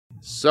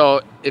So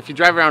if you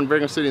drive around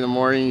Brigham City in the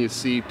morning, you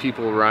see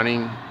people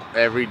running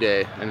every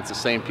day, and it's the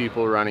same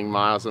people running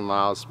miles and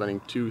miles, spending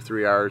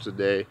 2-3 hours a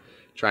day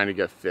trying to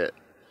get fit.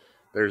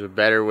 There's a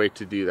better way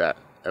to do that.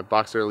 At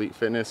Boxer Elite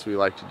Fitness, we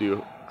like to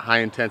do high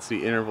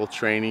intensity interval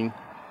training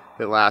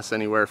that lasts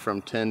anywhere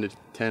from 10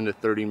 to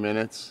 30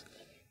 minutes.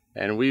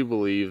 And we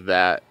believe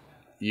that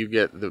you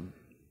get the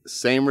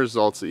same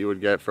results that you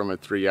would get from a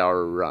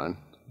 3-hour run.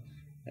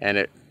 And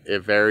it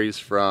varies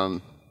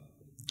from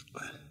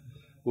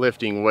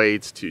lifting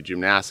weights to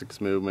gymnastics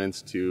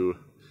movements to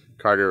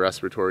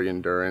cardiorespiratory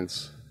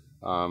endurance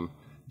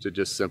to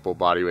just simple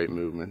bodyweight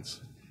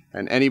movements.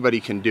 And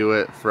anybody can do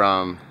it,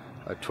 from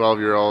a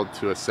 12-year-old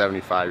to a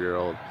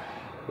 75-year-old.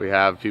 We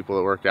have people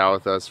that work out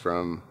with us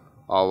from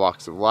all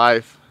walks of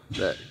life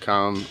that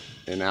come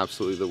in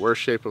absolutely the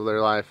worst shape of their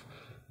life,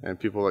 and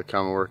people that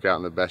come and work out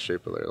in the best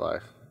shape of their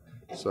life.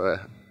 So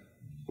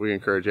we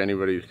encourage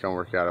anybody to come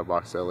work out at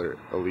Boxer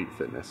Elite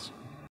Fitness.